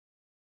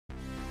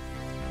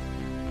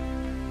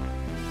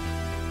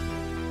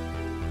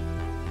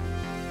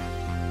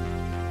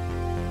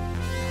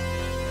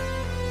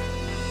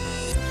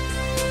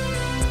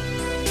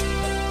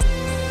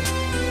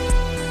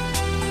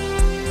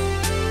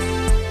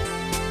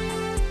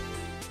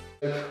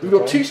We've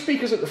got two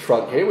speakers at the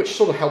front here, which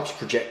sort of helps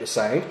project the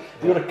sound.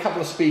 We've got a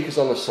couple of speakers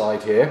on the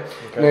side here.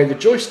 Now the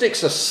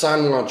joysticks are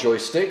Sanwa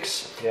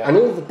joysticks, and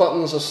all the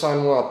buttons are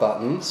Sanwa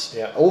buttons,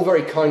 all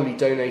very kindly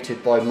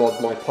donated by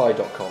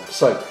modmypi.com.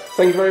 So,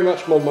 thank you very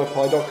much,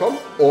 modmypi.com.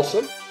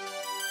 Awesome.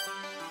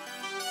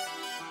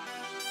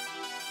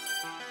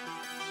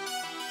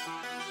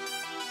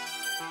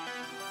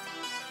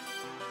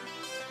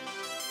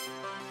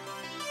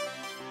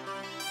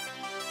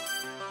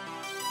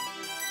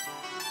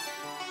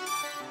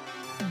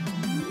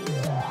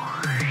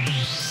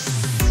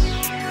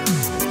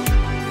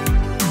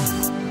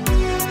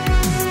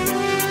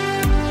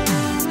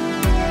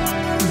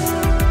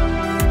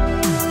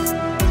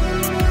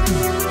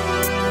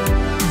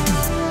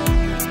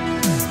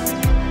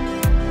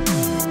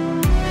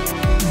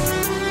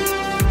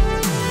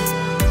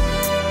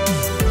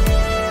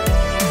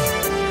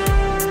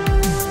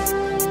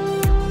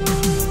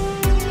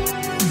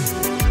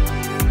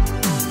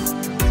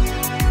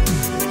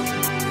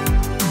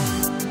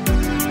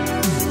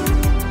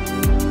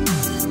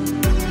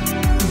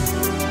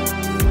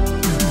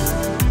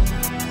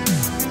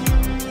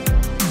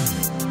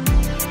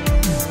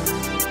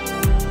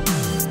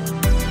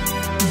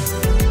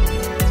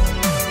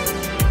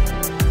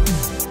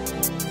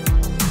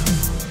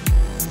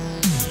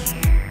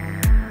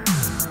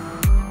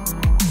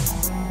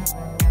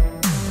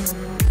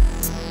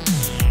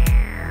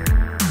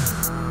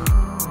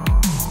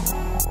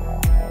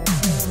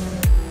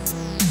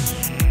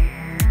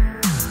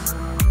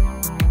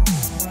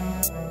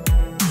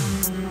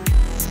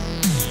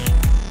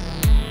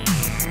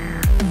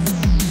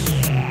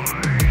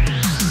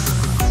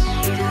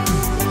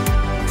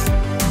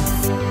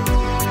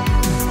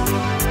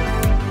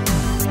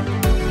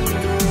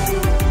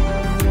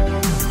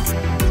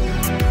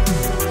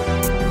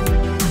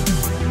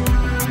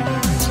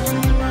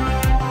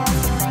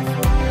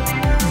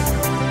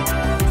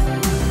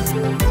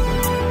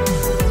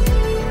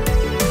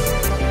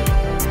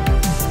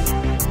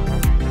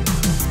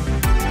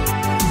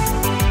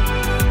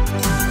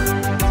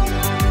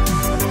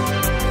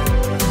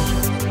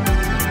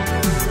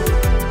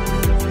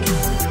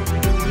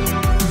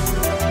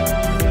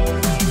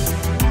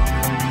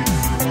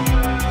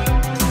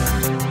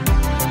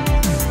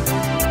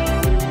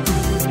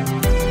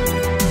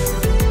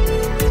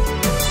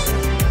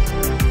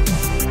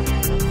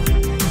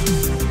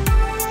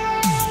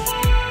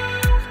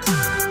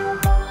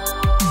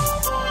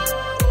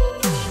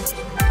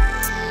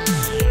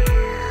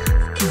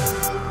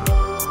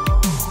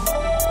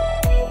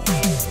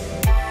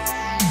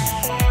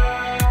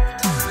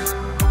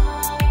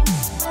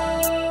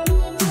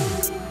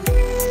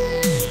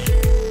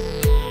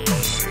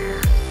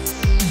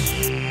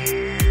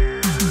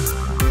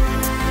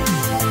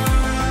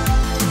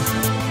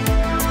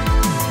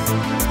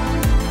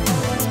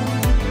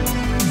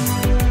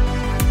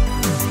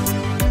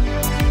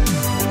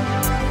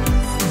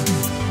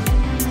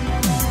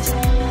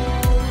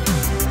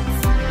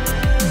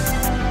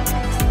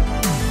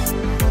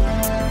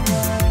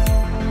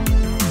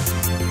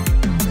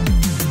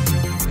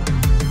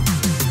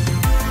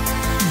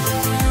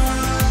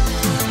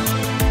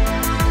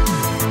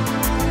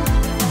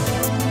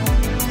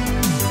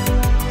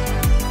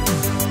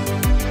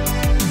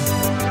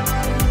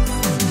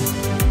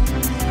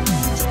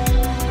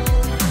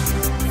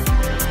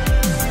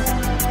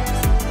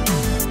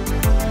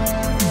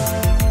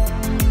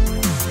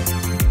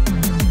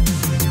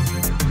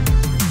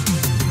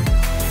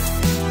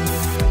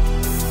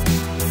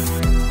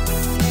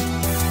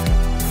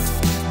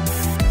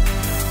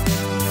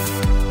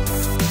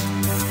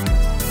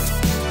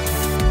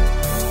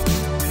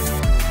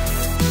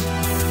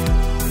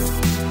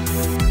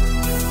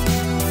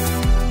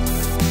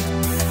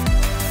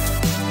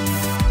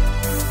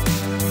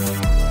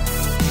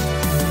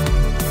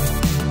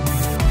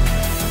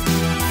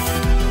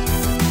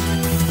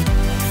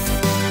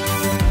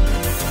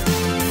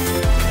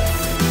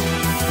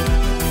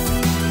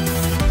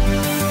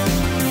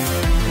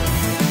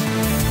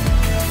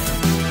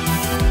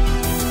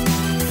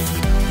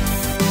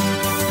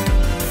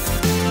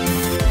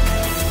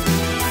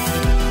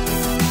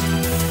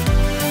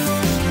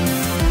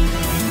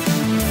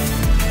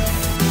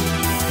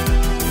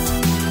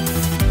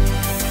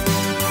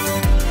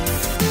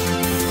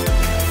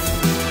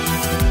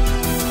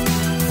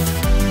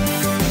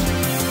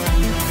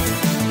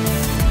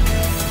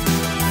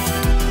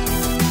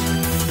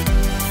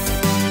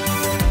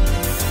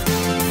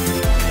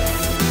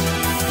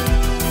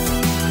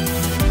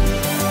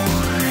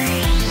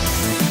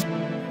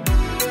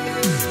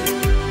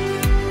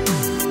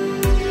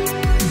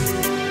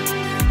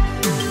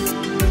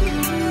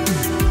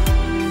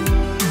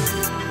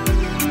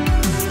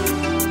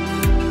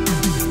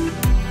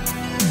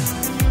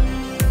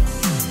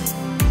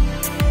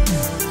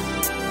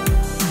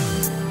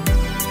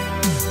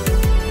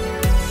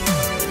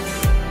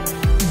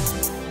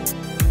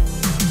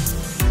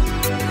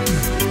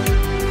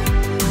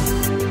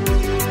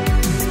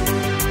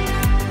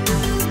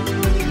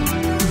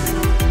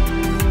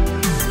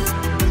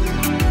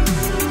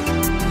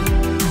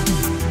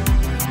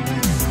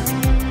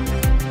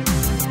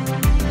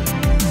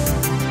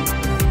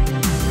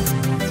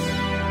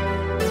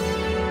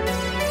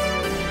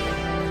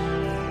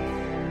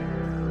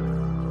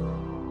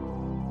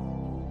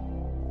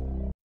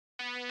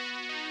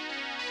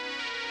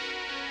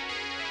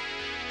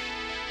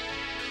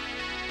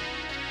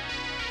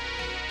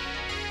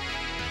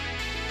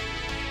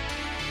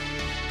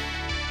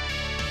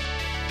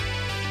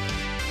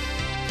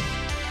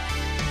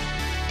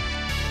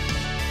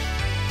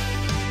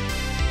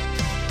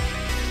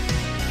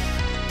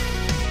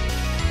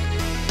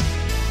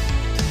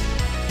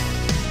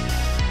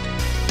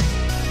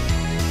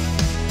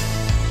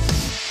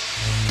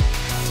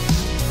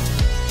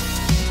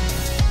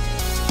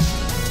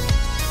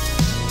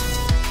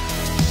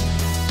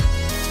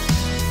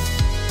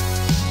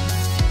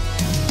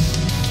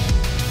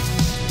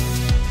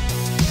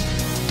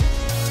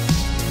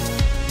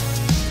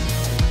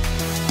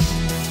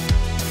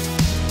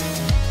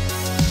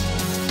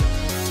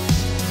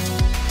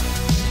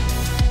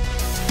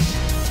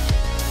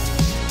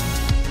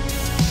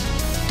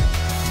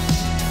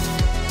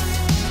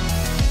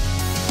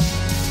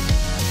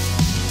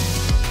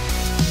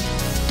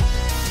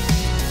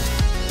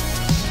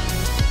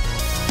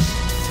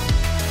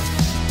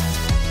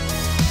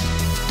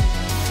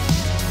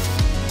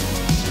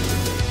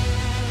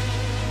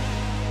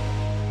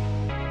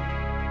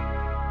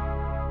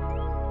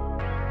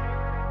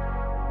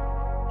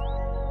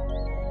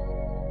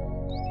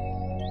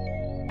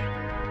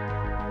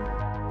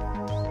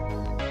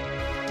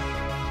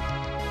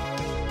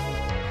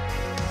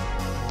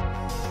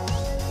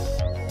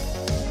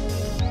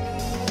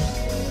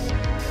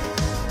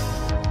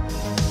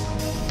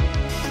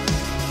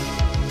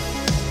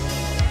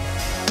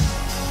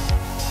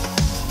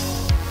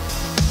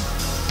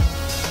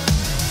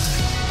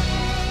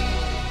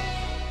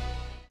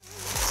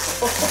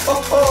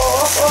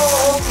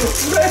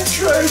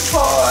 RetroPie!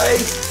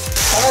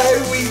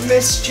 Oh, we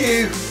missed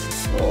you!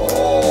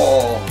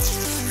 Oh.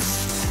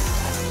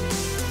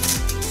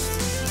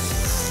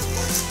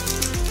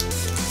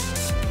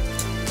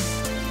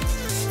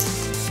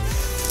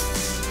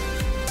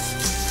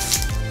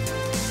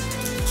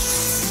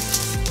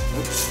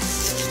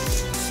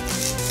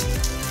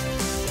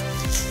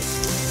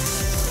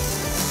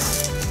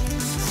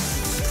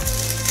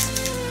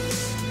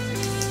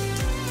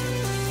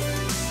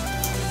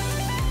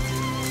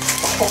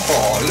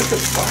 Oh, look at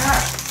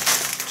that!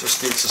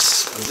 Just needs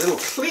a little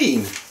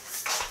clean.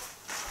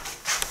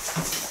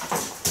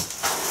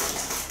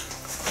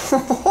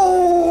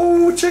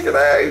 Oh, check it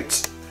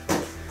out!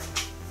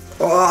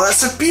 Oh,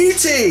 that's a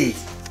beauty!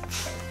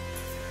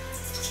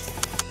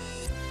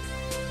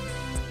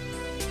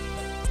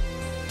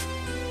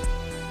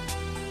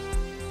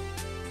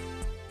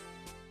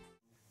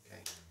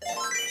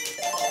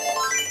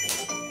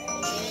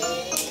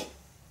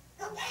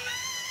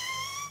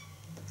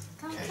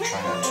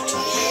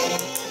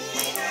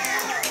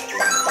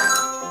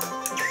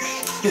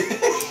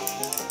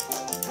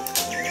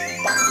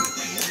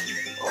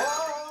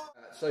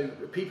 So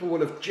people will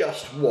have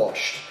just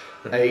watched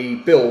a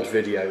build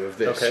video of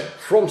this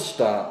from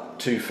start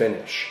to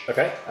finish.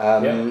 Okay.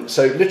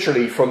 So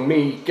literally from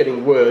me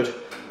getting word,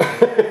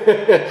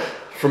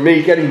 from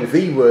me getting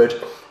the word,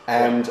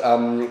 and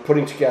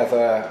putting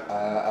together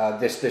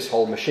this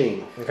whole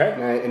machine. Okay.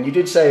 And you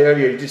did say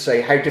earlier, you did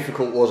say how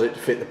difficult was it to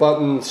fit the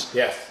buttons?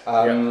 Yes.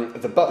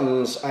 The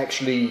buttons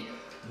actually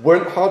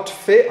weren't hard to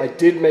fit. I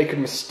did make a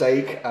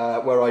mistake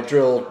where I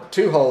drilled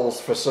 2 holes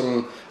for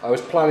some. I was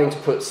planning to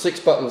put 6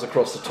 buttons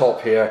across the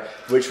top here,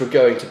 which were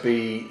going to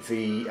be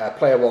the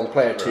player 1,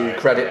 player 2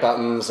 credit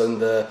buttons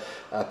and the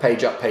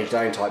page up, page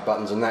down type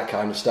buttons and that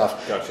kind of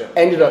stuff. Gotcha.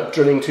 Ended up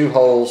drilling 2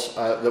 holes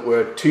that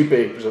were too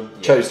big because I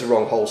chose the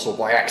wrong hole saw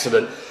by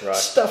accident.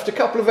 Stuffed a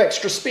couple of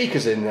extra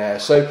speakers in there.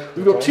 So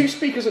we've got 2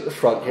 speakers at the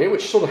front here,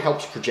 which sort of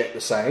helps project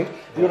the sound.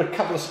 We've got a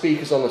couple of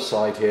speakers on the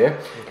side here.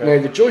 Now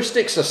the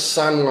joysticks are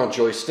Sanwa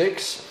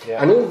joysticks,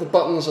 and all the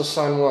buttons are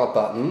Sanwa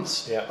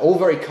buttons, all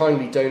very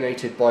kindly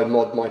donated by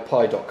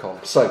modmypi.com.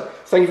 So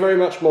thank you very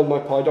much,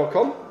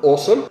 modmypi.com.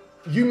 Awesome.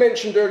 You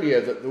mentioned earlier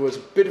that there was a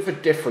bit of a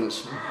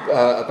difference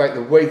about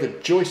the way the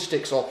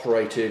joysticks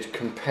operated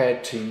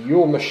compared to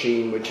your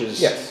machine, which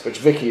which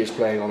Vicky is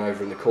playing on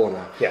over in the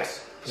corner.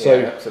 Yes.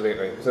 So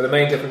absolutely. So the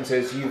main difference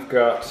is you've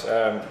got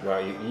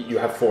well, you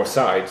have 4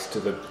 sides to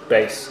the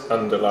base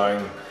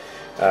underlying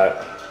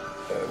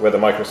where the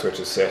micro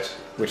switches sit,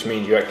 which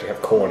means you actually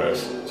have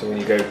corners. So when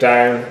you go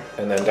down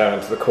and then down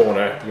into the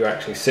corner, you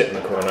actually sit in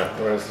the corner,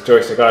 whereas the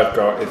joystick I've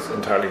got is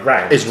entirely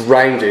round. It's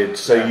rounded,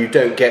 so you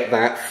don't get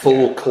that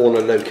full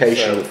corner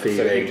location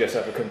feeling. So you just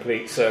have a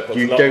complete circle.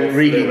 You don't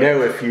really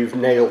know if you've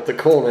nailed the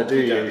corner, do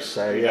you?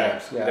 So you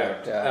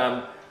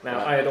don't.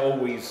 Now, I had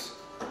always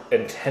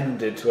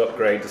intended to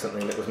upgrade to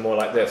something that was more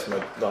like this. My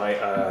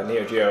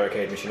Neo Geo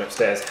arcade machine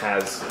upstairs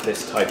has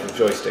this type of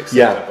joystick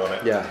set up on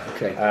it.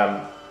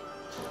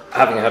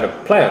 Having had a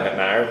play on it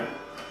now,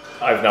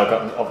 I've now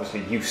gotten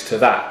obviously used to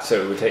that,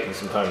 so it would take me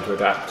some time to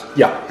adapt.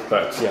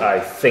 But I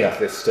think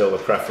this is still the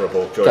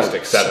preferable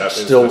joystick setup.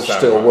 Still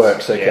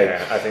works, okay.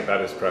 Yeah, I think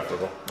that is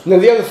preferable. Now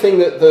the other thing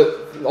that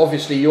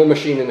obviously your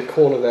machine in the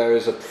corner there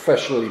is a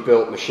professionally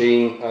built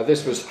machine.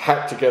 This was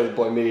hacked together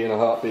by me in a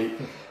heartbeat.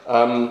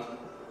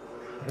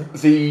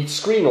 The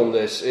screen on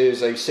this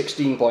is a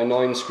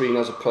 16:9 screen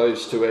as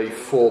opposed to a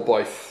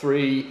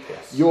 4:3.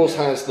 Yours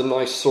has the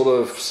nice sort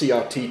of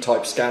CRT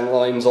type scan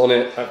lines on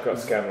it. I've got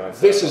scan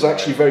lines. This is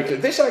actually very clear.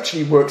 This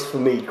actually works for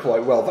me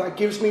quite well. That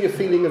gives me a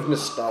feeling of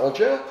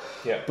nostalgia.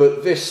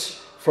 But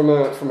this, from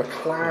a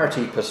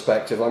clarity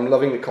perspective, I'm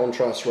loving the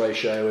contrast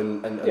ratio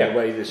and the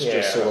way this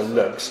just sort of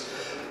looks.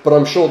 But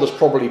I'm sure there's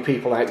probably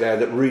people out there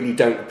that really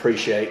don't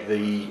appreciate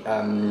the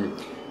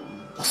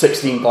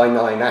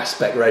 16:9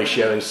 aspect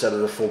ratio instead of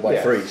the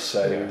 4:3.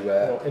 So,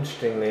 well,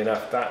 interestingly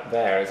enough, that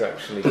there is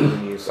actually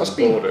giving you some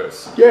borders.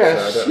 So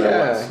I don't know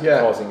what's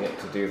causing it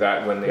to do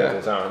that when the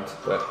others aren't.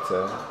 But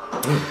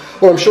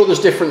well, I'm sure there's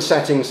different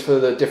settings for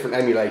the different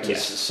emulators.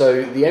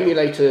 So the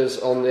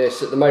emulators on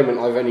this at the moment,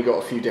 I've only got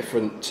a few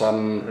different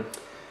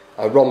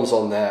ROMs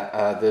on there.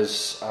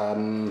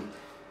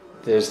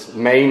 There's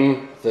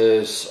MAME,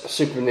 there's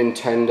Super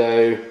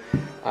Nintendo,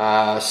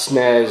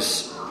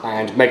 SNES.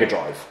 And Mega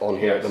Drive on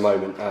here at the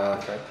moment.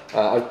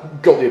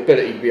 I've got the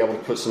ability to be able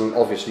to put some,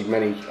 obviously,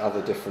 many other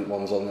different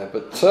ones on there.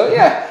 But so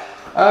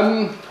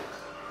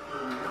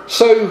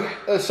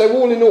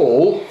all in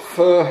all,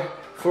 for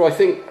I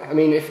think, I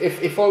mean,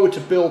 if I were to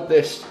build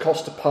this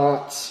cost of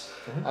parts,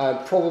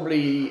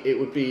 probably it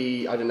would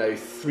be, I don't know,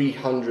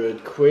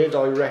 300 quid,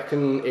 I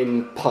reckon,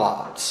 in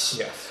parts.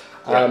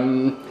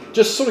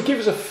 Just sort of give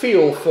us a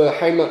feel for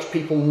how much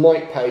people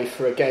might pay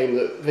for a game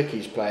that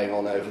Vicky's playing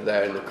on over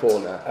there in the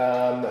corner.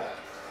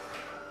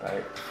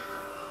 About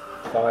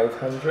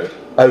 500.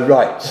 Oh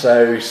right,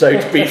 so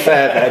to be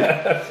fair then,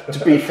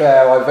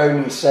 I've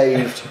only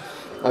saved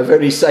I've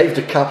only saved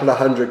a couple of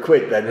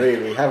 £100 then,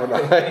 really, haven't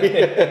I?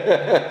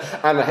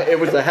 And it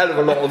was a hell of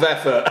a lot of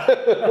effort.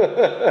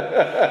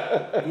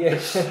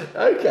 Yes.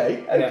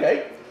 Okay.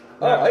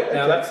 Now, All right.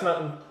 Now okay. that's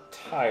not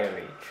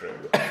entirely true.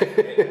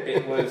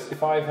 It was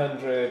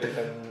 500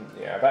 and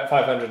about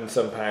 500 and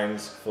some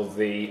pounds for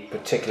the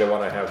particular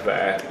one I have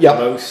there. Yep.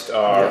 Most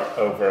are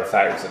over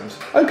 1,000.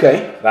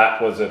 Okay.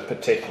 That was a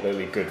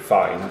particularly good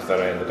find that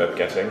I ended up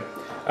getting.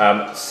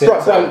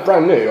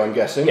 Brand new, I'm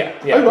guessing. Yeah.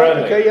 Oh, right. Brand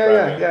new, Okay.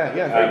 brand new.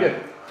 Yeah. Very good.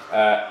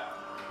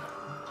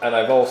 And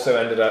I've also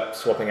ended up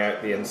swapping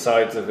out the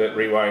insides of it,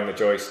 rewiring the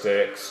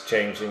joysticks,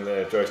 changing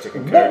the joystick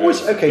encoders. What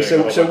was okay?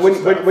 So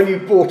when you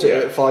bought it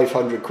at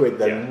 £500,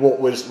 then what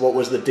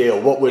was the deal?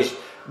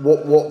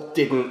 What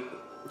didn't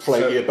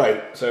float your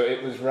boat? So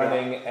it was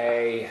running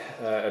a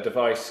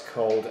device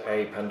called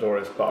a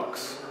Pandora's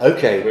box.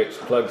 Okay. Which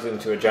plugs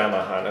into a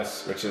JAMA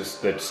harness, which is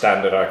the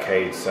standard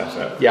arcade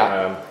setup.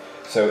 Yeah.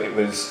 So it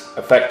was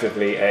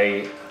effectively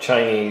a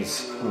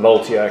Chinese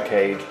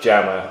multi-arcade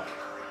JAMA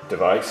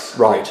device,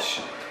 right? Which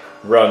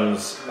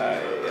runs.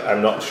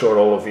 I'm not sure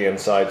all of the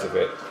insides of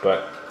it,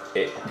 but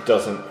it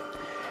didn't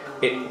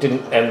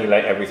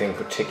emulate everything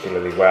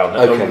particularly well.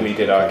 It only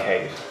did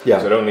arcade. Yeah.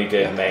 So it only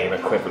did MAME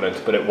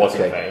equivalent, but it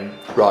wasn't MAME.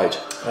 Right.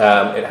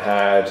 It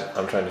had,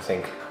 I'm trying to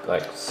think,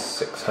 like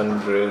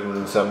 600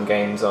 and some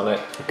games on it.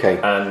 Okay.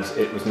 And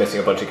it was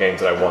missing a bunch of games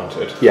that I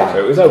wanted. Yeah.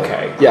 So it was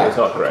okay. Yeah. It was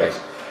not great.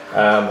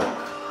 Okay.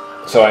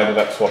 So I ended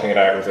up swapping it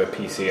out with a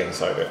PC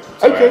inside it.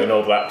 So I had an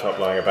old laptop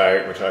lying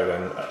about, which I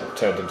then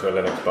turned into a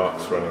Linux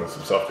box running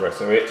some software.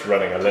 So it's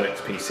running a Linux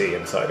PC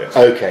inside it.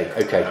 Okay.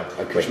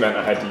 Which meant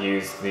I had to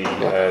use the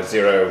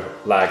zero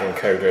lag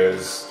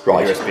encoders,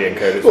 right. USB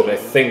encoders, that I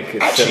think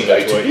is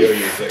similar to what you're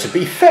using. To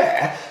be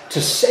fair,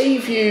 to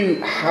save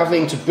you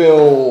having to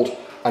build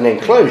an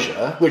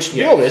enclosure, which to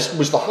be honest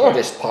was the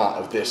hardest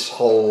part of this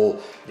whole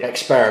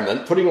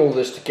experiment, putting all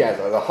this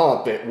together, the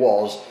hard bit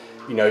was,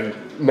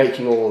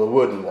 making all the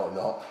wood and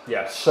whatnot.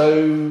 Yeah.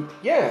 So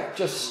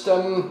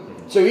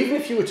so even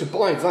if you were to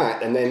buy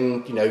that and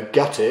then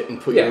gut it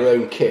and put your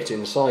own kit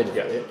inside of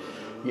it,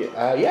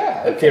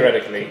 okay.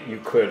 Theoretically,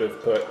 you could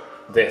have put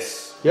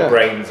the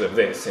brains of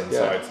this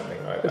inside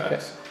something like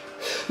that.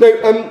 Now,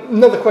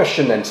 another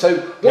question then. So,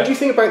 what do you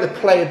think about the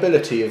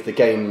playability of the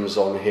games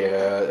on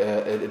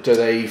here? Do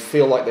they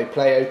feel like they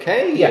play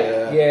okay?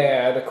 Yeah,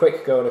 I had a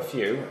quick go at a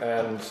few,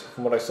 and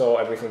from what I saw,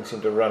 everything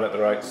seemed to run at the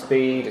right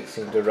speed. It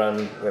seemed to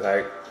run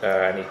without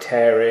any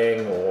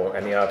tearing or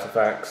any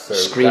artifacts. So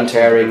screen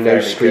tearing,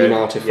 no screen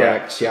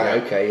artifacts.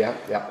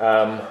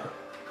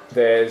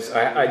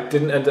 I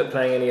didn't end up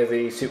playing any of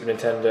the Super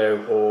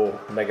Nintendo or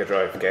Mega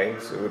Drive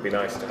games. It would be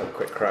nice to have a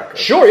quick crack.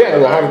 Sure,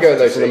 we'll have a go at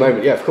those in a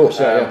moment. Yeah, of course.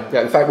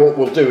 In fact, what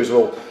we'll do is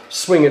we'll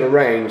swing it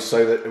around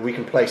so that we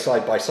can play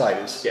side by side.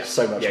 It's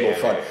so much more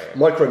fun.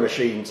 Micro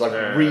Machines.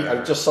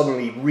 I've just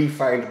suddenly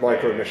refound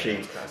Micro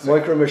Machines.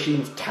 Micro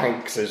Machines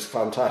Tanks is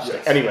fantastic.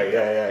 Yes. Anyway,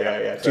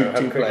 So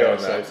two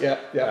players.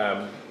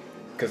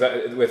 Because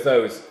with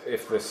those,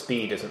 if the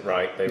speed isn't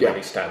right, they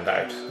really stand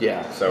out.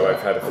 So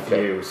I've had a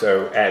few.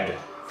 So Ed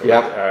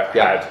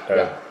had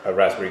a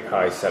Raspberry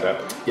Pi set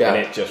up, and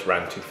it just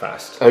ran too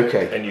fast.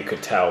 Okay. And you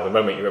could tell the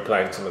moment you were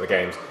playing some of the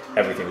games,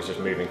 everything was just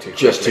moving too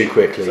quickly. Just too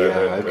quickly, so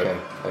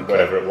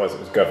whatever it was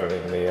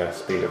governing the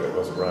speed of it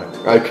wasn't right.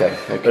 Okay.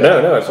 But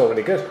no, it's all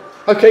really good.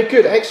 Okay,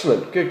 good,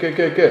 excellent.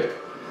 Good.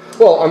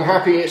 Well, I'm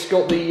happy it's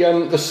got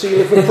the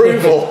seal of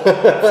approval.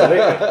 Absolutely.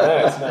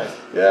 No, it's nice.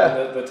 Yeah.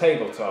 And the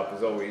tabletop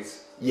is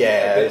always a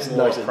bit it's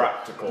more nice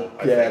practical.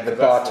 I the think,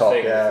 bar top.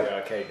 the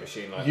arcade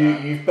machine like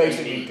that. You've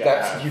basically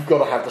you've got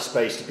to have the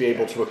space to be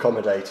able to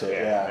accommodate it.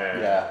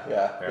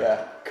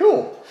 Yeah.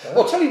 Cool.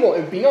 Well, I'll tell you what,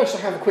 it would be nice to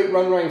have a quick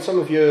run around some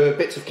of your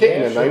bits of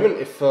kit in a moment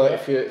if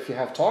you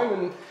have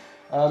time,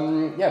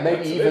 and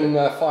maybe even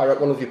fire up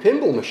one of your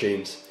pinball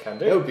machines. Can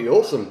do. That would be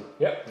awesome.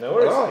 Yep, no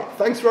worries. All right,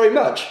 thanks very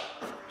much.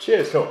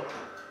 Cheers. Cool.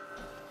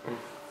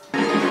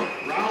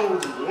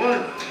 Round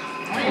one.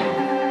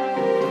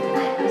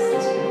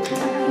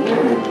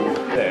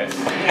 This.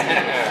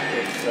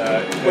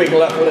 It's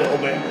Wiggle up a little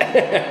bit.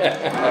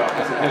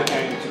 it's a good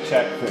thing to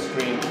check for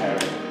screen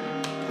tearing.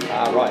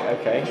 Right,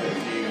 okay.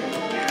 You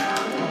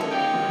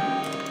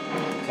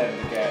tend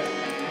to get.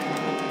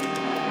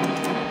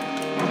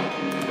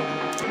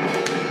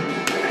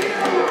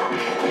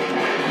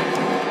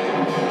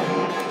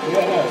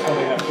 It's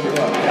holding up pretty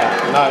well.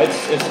 No,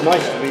 it's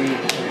nice to be.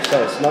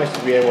 It's nice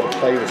to be able to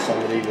play with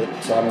somebody that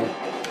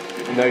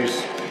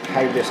knows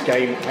how to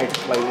play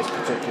this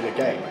particular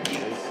game.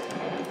 Actually,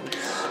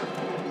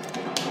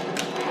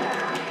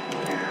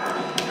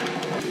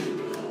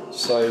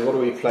 so what are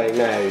we playing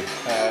now?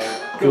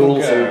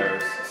 Ghouls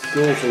and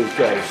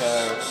Ghosts.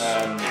 So,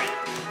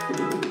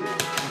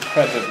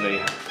 incredibly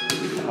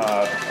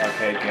hard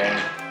arcade game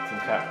from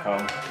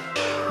Capcom.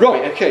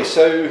 Right. Okay.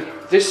 So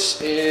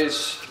this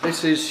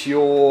is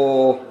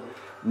your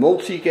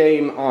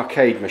multi-game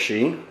arcade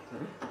machine,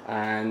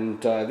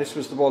 and this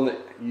was the one that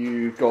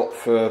you got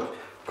for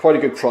quite a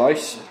good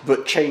price,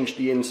 but changed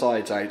the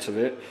insides out of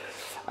it,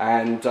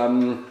 and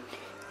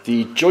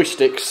the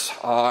joysticks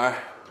are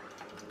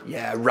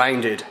Yeah,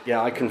 rounded.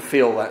 Yeah, I can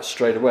feel that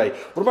straight away.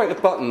 What about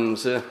the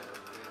buttons?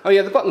 Oh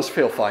yeah, the buttons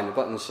feel fine. The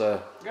buttons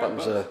are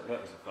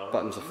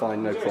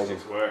fine, no problem.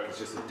 Work. It's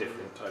just a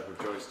different type of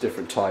joystick.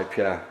 Different type,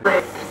 yeah.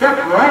 Step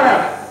right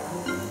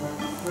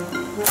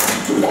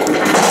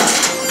up.